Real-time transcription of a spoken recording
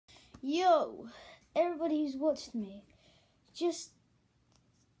Yo, everybody who's watched me, just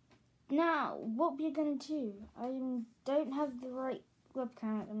now, what we're gonna do? I don't have the right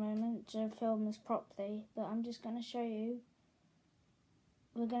webcam at the moment to film this properly, but I'm just gonna show you.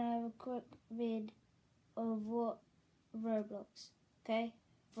 We're gonna have a quick vid of what Roblox, okay?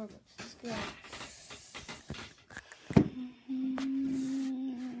 Roblox, let's go.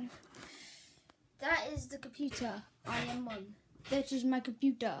 That is the computer I am on. That is my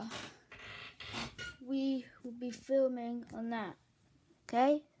computer. We will be filming on that,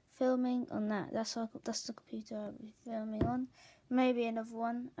 okay? Filming on that. That's the computer I'll be filming on. Maybe another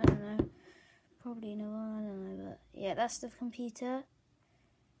one. I don't know. Probably another one. I don't know. But yeah, that's the computer.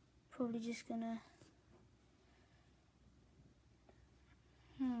 Probably just gonna.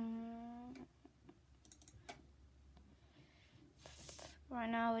 Right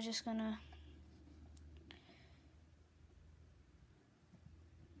now we're just gonna.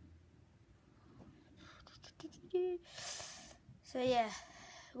 So yeah,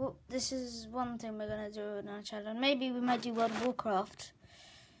 well, this is one thing we're gonna do in our channel. Maybe we might do World of Warcraft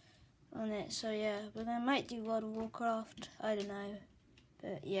on it. So yeah, might do World of Warcraft. I don't know,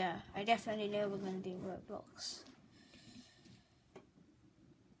 but yeah, I definitely know we're gonna do Roblox.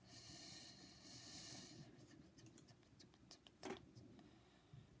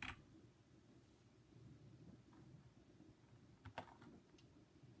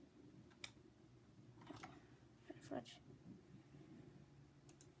 Fudge.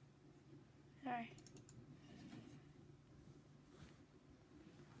 Sorry.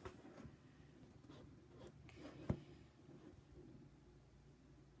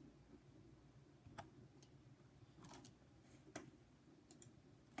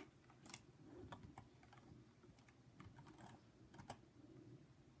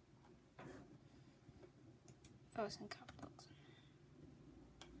 Oh, it's in capitals.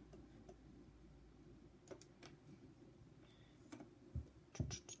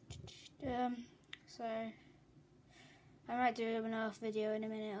 So I might do another video in a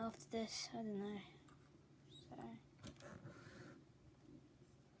minute after this. I don't know. So.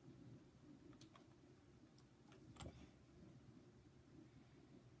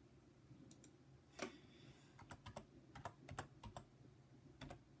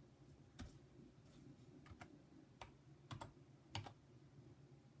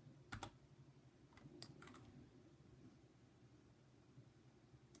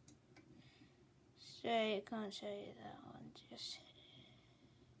 I can't show you that one, just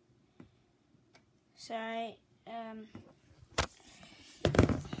sorry.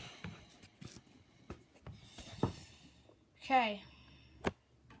 Okay.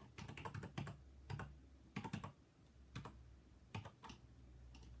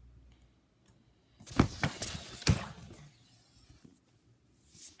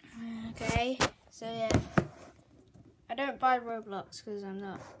 Okay, so yeah. I don't buy Roblox because I'm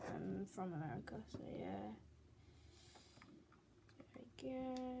from America, so yeah. There we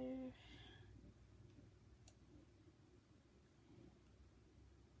go.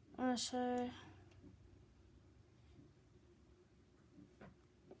 Also,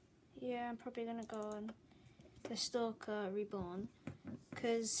 yeah, I'm probably gonna go on the Stalker Reborn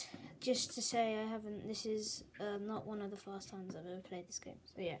because just to say this is not one of the first times I've ever played this game,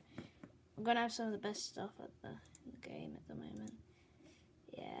 so yeah. I'm gonna have some of the best stuff in the game at the moment.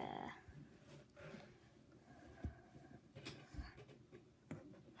 Yeah.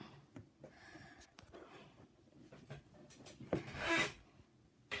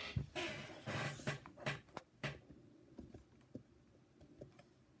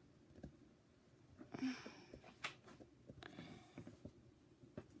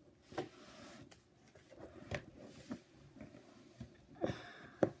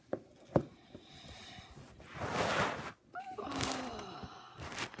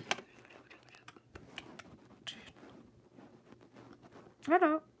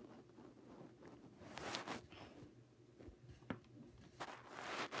 Hello.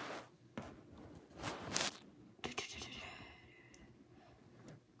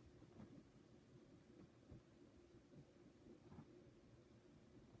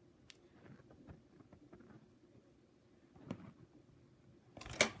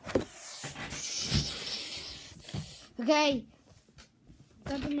 Okay.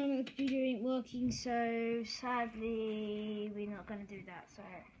 At the moment the computer ain't working, so sadly we're not gonna do that, so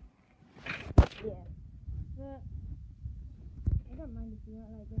yeah. But I don't mind if you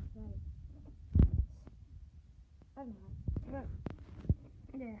don't like this, like I don't know. But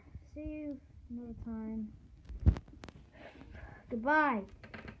yeah, see you another time. Goodbye.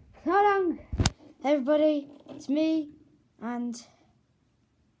 So long everybody, it's me and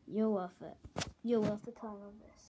You're worth it. You're worth the time of this.